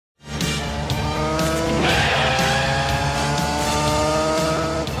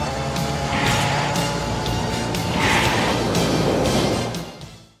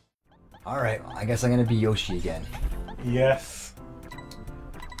I guess I'm gonna be Yoshi again. Yes.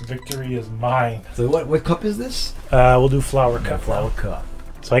 Victory is mine. So what cup is this? We'll do flower cup. Flower cup.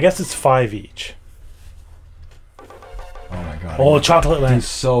 So I guess it's 5 each. Oh my god. Oh, chocolate This land. is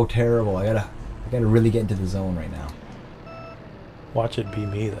so terrible. I gotta really get into the zone right now. Watch it be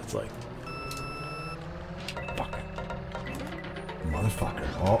me. That's like. Fuck. Motherfucker.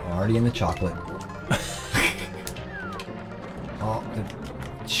 Oh, already in the chocolate. Oh,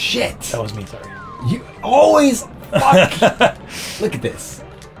 shit! That was me. Sorry. You always fuck. Look at this.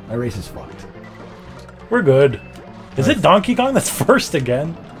 My race is fucked. We're good. Is it Donkey Kong that's first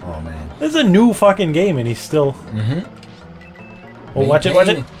again? Oh man. This is a new fucking game and he's still. Oh, watch it, watch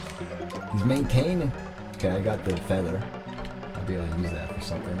it. He's maintaining. Okay, I got the feather. I'll be able to use that for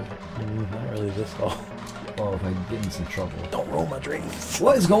something. Not really this all. Oh, if I get in some trouble. Don't roll my dreams.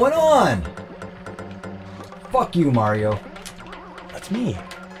 What is going on? Fuck you, Mario. That's me.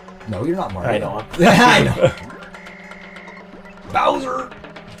 No, you're not Mario. I know. I know. Bowser.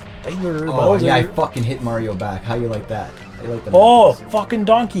 Bowser. Oh yeah, I fucking hit Mario back. How you like that? How you like the Oh, fucking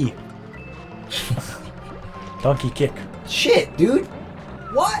donkey. Donkey kick. Shit, dude.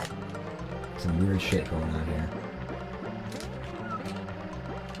 What? Some weird shit going on here.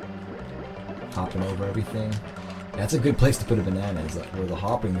 Hopping over everything. That's a good place to put a banana, is like where the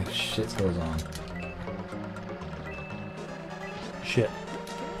hopping shit goes on. Shit.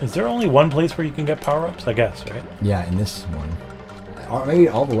 Is there only one place where you can get power-ups? I guess, right? Yeah, in this one. Or maybe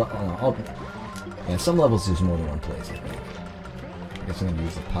all the... yeah, some levels there's more than one place, I think. I guess I'm gonna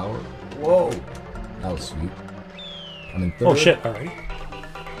use the power. Whoa! That was sweet. I'm in third. Oh, shit. Alright.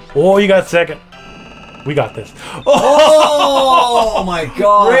 Oh, you got second. We got this. Oh my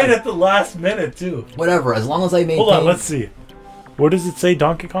god! Right at the last minute, too. Whatever, as long as I maintain... Hold on, let's see. Where does it say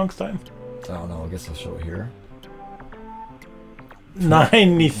Donkey Kong's time? I don't know, I guess I'll show it here.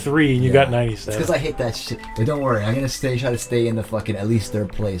 93, and you got It's 97. because I hit that shit. But don't worry, I'm gonna try to stay in the fucking at least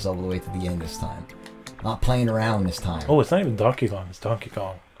third place all the way to the end this time. Not playing around this time. Oh, it's not even Donkey Kong, it's Donkey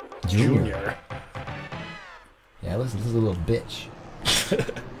Kong Junior. Yeah, listen, this is a little bitch.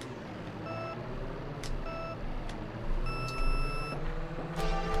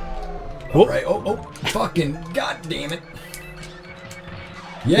 Alright, oh, fucking god damn it.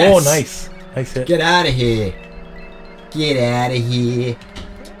 Yes! Oh, nice. Nice hit. Get out of here. Get out of here.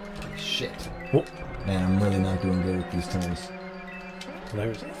 Shit. Oh. Man, I'm really not doing good with these turns.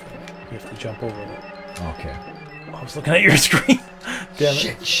 There's the thing. You have to jump over it. Okay. I was looking at your screen. Damn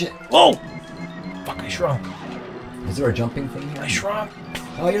Shit, it. shit. Whoa! Fuck, I shrunk. Is there a jumping thing here? I shrunk.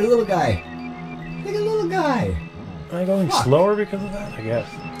 Oh, you're a little guy. You're a little guy. Am I going slower because of that? I guess.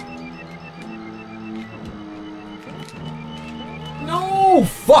 No!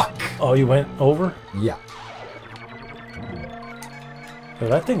 Fuck! Oh, you went over? Yeah. So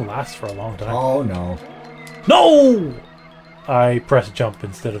that thing lasts for a long time. Oh, no. No! I pressed jump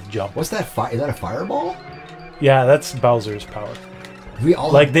instead of jump. What's that? Is that a fireball? Yeah, that's Bowser's power. We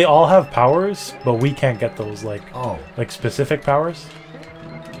all Like, they all have powers, but we can't get those, like, Oh. like specific powers.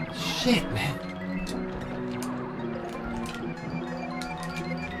 Shit, man.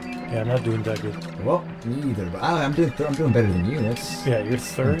 Yeah, I'm not doing that good. Well, me either. But I'm doing better than you. That's Yeah, you're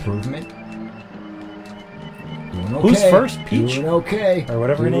third. improvement. Doing okay. Who's first? Peach? Doing okay. Or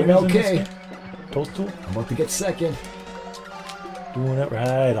whatever her Doing name is in okay. this game. Toadstool? I'm about to get second. Doing it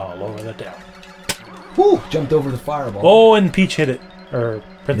right all over the town. Whew! Jumped over the fireball. Oh, and Peach hit it. Or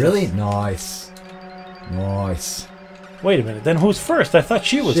Princess. Really? Nice. Nice. Wait a minute, then who's first? I thought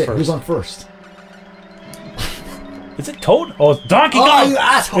she was Shit, first. who's on first? Is it Toad? Oh, it's Donkey Kong! Oh, you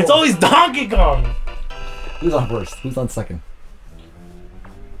asshole! It's always Donkey Kong! Who's on first? Who's on second?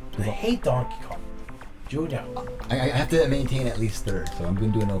 I hate Donkey Kong. Junior. I have to maintain at least third, so I'm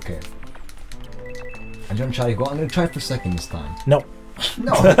doing okay. I'm gonna try to go. I'm gonna try for second this time. No.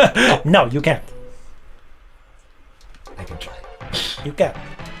 No. No, you can't. I can try. You can't.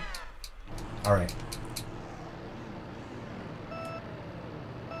 All right.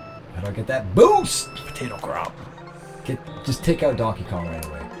 How do I get that boost? Potato crop. Just take out Donkey Kong right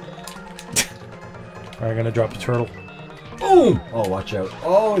away. Alright, I'm gonna drop a turtle. Boom! Oh, watch out.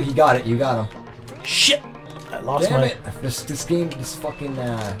 Oh, he got it. You got him. Shit! I lost Damn my... it. This game, this fucking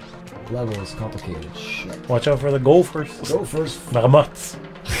level is complicated. Shit. Watch out for the gophers. Go first. Marmots.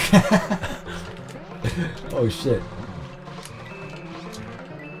 Oh, shit.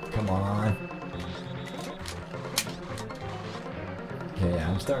 Come on. Okay,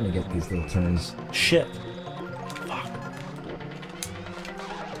 I'm starting to get these little turns. Shit.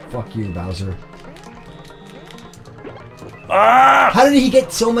 Fuck you, Bowser. Ah! How did he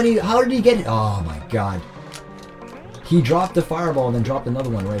get so many? How did he get it? Oh my god. He dropped the fireball and then dropped another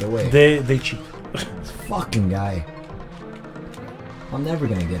one right away. They cheat. fucking guy. I'm never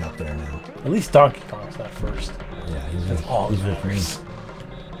gonna get up there now. At least Donkey Kong's not first. Yeah, he's That's all with that me. matters.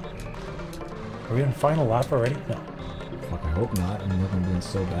 Are we in final lap already? No. Fuck, I hope not. I'm looking doing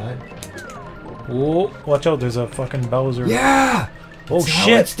so bad. Oh, watch out! There's a fucking Bowser. Yeah! Oh That's how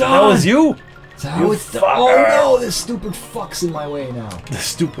shit! it's done. That was you. That's how You it's done. fucker. Oh no! This stupid fuck's in my way now. The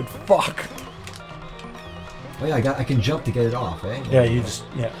stupid fuck. Oh yeah, I can jump to get it off, eh? Yeah, you just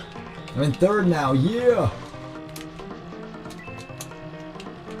I'm in third now. Yeah.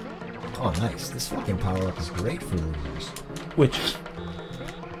 Oh, nice. This fucking power up is great for losers. Which?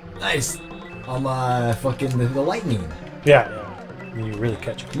 Nice. I'm fucking the lightning. Yeah. You really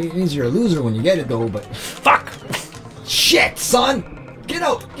catch it. It means you're a loser when you get it though, but Fuck! shit, son! Get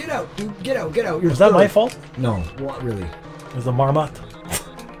out! Get out! Dude, get out! Get out! You're Was that third. my fault? No, what really? It was the Marmot.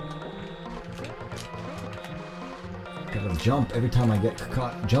 Gotta jump every time I get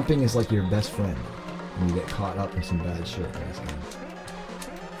caught. Jumping is like your best friend when you get caught up in some bad shit in this game.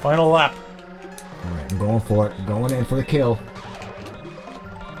 Final lap. Alright, I'm going for it. I'm going in for the kill.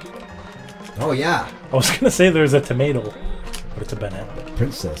 Oh yeah! I was gonna say there's a tomato, but it's a banana.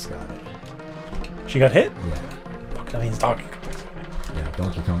 Princess got it. She got hit? Yeah. Fuck, that means Donkey Kong. Yeah,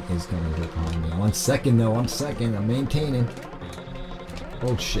 Donkey Kong is coming right behind me. I'm on second though, I'm second. I'm maintaining.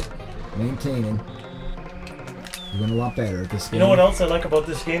 Oh shit. Maintaining. You're doing a lot better at this game. You know what else I like about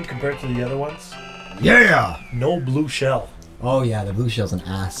this game compared to the other ones? Yeah! No blue shell. Oh yeah, the blue shell's an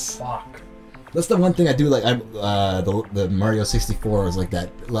ass. Fuck. That's the one thing I do like. The Mario 64 is like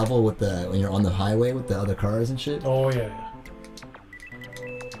that level with the when you're on the highway with the other cars and shit. Oh yeah.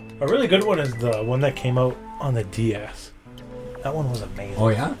 A really good one is the one that came out on the DS. That one was amazing. Oh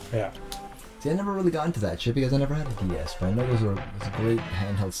yeah? Yeah. See, I never really got into that shit because I never had a DS, but I know it was a great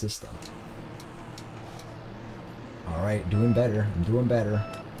handheld system. Alright, doing better. I'm doing better.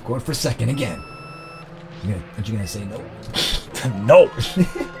 Going for second again. Aren't you gonna say no? No! That's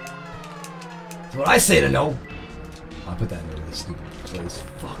what I say to no! I'll put that in a really stupid place.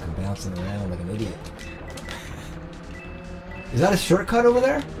 Fuck, I'm bouncing around like an idiot. Is that a shortcut over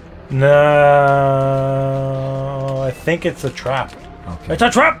there? No, I think it's a trap. Okay. It's a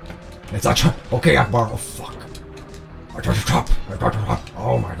trap! It's a trap! Okay, Akbar. Oh, fuck. It's a trap! It's a trap!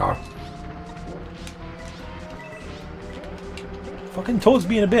 Oh my god. Fucking Toad's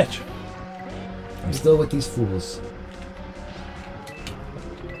being a bitch. I'm still with these fools.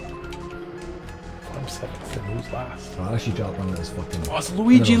 I'm second, so who's last? I'll actually drop one of those fucking... Oh, it's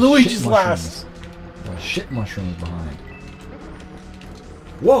Luigi. one of those Luigi's shit last. mushrooms. Oh, shit mushrooms behind.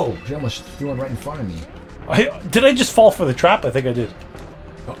 Whoa! She almost threw one right in front of me. Did I just fall for the trap? I think I did.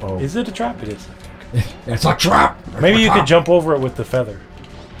 Uh-oh. Is it a trap? It is. It's a trap! Maybe you could jump over it with the feather.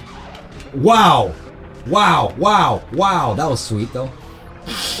 Wow! Wow! Wow! Wow! That was sweet, though.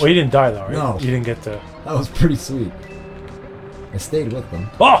 Well, you didn't die, though, right? No. You didn't get to... That was pretty sweet. I stayed with them.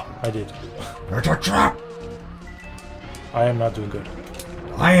 Oh! I did. It's a trap! I am not doing good.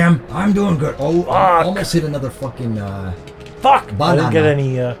 I am. I'm doing good. Oh, Fuck. I almost hit another fucking, Fuck! I banana. didn't get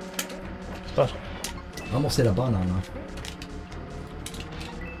any, special. Almost hit a banana.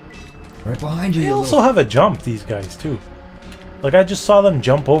 Right behind you, They you also little... have a jump, these guys, too. Like, I just saw them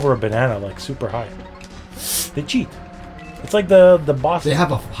jump over a banana, like, super high. They cheat. It's like the boss... They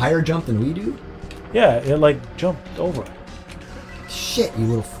have a higher jump than we do? Yeah, it, like, jumped over it. Shit, you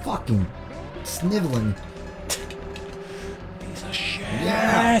little fucking sniveling... Piece of shit!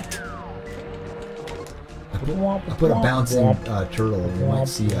 Yeah. I put a bouncing turtle, you might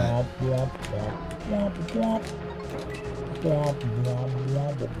see that.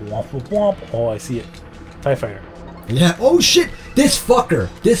 Oh, I see it. TIE Fighter. Yeah, oh shit! This fucker!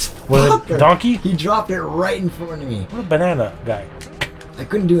 This Was fucker! it Donkey? He dropped it right in front of me. What a banana guy. I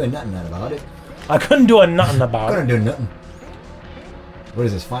couldn't do nothing about it. I couldn't do a nothing about Couldn't it. do nothing. What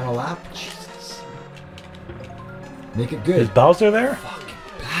is this, final lap? Jesus. Make it good. Is Bowser there? Fucking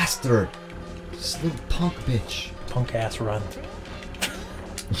bastard. This little punk bitch. Punk ass run.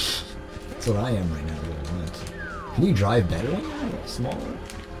 That's what I am right now, little runt. Can you drive better when you're smaller?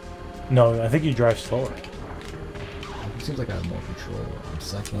 No, I think you drive slower. It seems like I have more control. I'm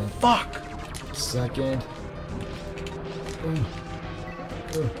second. Fuck! Second.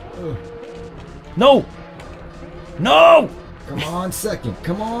 No! No! Come on, second.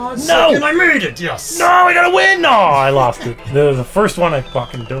 Come on, No! second. I made it, yes! No, I gotta win! No, I lost it. The first one I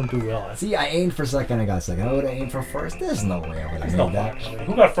fucking don't do well at. See, I aimed for second, I got second. I would have aimed for first. There's no way I would have No, made that. actually.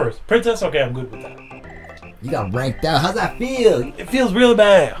 Who got first? Princess? Okay, I'm good with that. You got ranked out. How's that feel? It feels really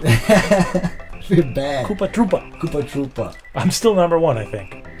bad. Feel bad. Koopa Troopa. Koopa Troopa. I'm still number one, I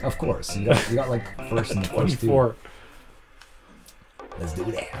think. Of course. You got like first in the first two. 24. Let's do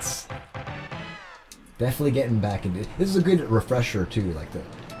this. Definitely getting back into it. This is a good refresher too, like to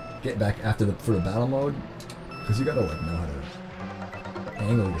get back after for the battle mode, because you gotta like know how to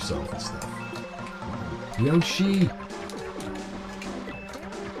angle yourself and stuff. Yoshi.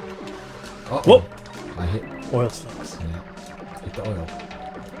 Uh-oh. Whoop! I hit Oil slicks. Yeah. Hit the oil.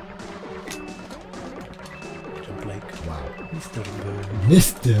 Jump Lake. Wow. Mr.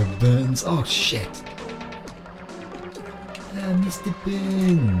 Burns. Mr. Burns. Oh shit. Ah, Mr.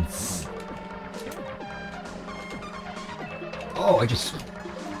 Burns. Oh, I just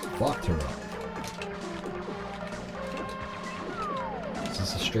fucked her up. Is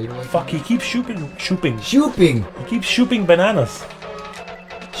this a straightaway? Fuck, he keeps shooting. Shooting! He keeps shooting bananas.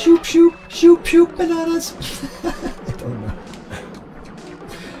 Shoot, bananas! I don't know.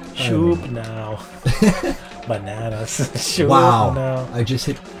 Shoot now. Bananas. Shoot Wow! now. I just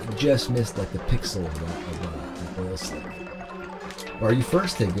missed like the pixel of the oil slick. Or are you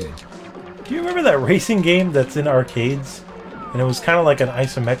first? Hey, good. Do you remember that racing game that's in arcades? And it was kind of like an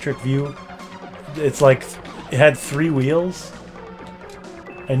isometric view. It's like, it had 3 wheels.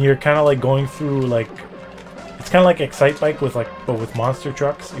 And you're kind of like going through like, it's kind of like Excite Bike with like, but with monster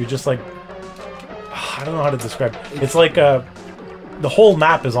trucks. You're just like, I don't know how to describe it. It's like the whole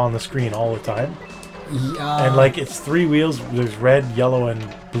map is on the screen all the time. Yeah. And like it's 3 wheels. There's red, yellow, and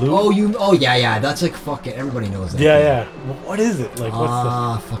blue. Oh yeah. That's like fucking everybody knows that. Yeah. What is it? Like what's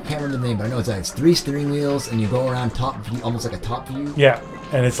I can't remember the name, but I know it's 3 steering wheels, and you go around top view, almost like a top view. Yeah,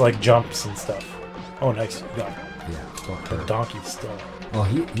 and it's like jumps and stuff. Oh, nice. You got it. Yeah. Fuck The her. donkey's still. Oh,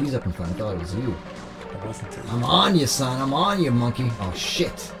 he's up in front. I thought it was you. It wasn't it. I'm on you, son. I'm on you, monkey. Oh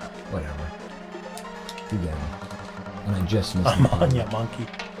shit. Whatever. You get him. And I just missed. I'm on ya, monkey.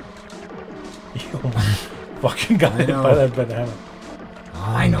 You fucking got hit by that banana.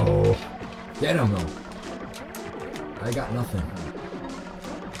 I know. Get him though. I got nothing.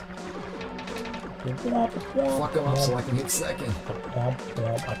 Fuck him up so I can hit second.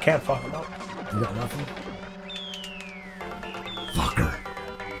 I can't fuck him up. You got nothing? Fucker.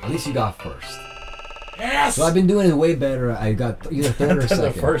 At least you got first. Yes! So I've been doing it way better. I got either third or second.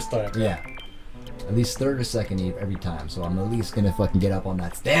 The first time. Yeah. At least third or second every time. So I'm at least gonna fucking get up on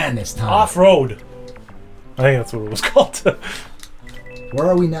that stand this time. Off-road. I think that's what it was called. Where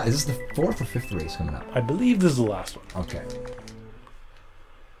are we now? Is this the 4th or 5th race coming up? I believe this is the last one. Okay.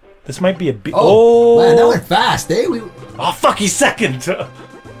 This might be a big. Oh! Man, that went fast, eh? Oh, fuck, he's second!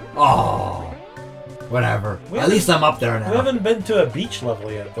 Oh. Whatever. At least I'm up there now. We haven't been to a beach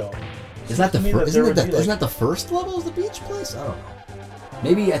level yet, though. Is that the first? Isn't like... that the first level of the beach place? I don't know.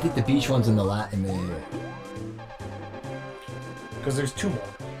 Maybe I think the beach one's in the Because there's 2 more.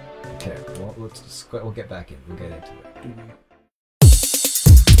 Okay. Well, we'll get back in. We'll get into it.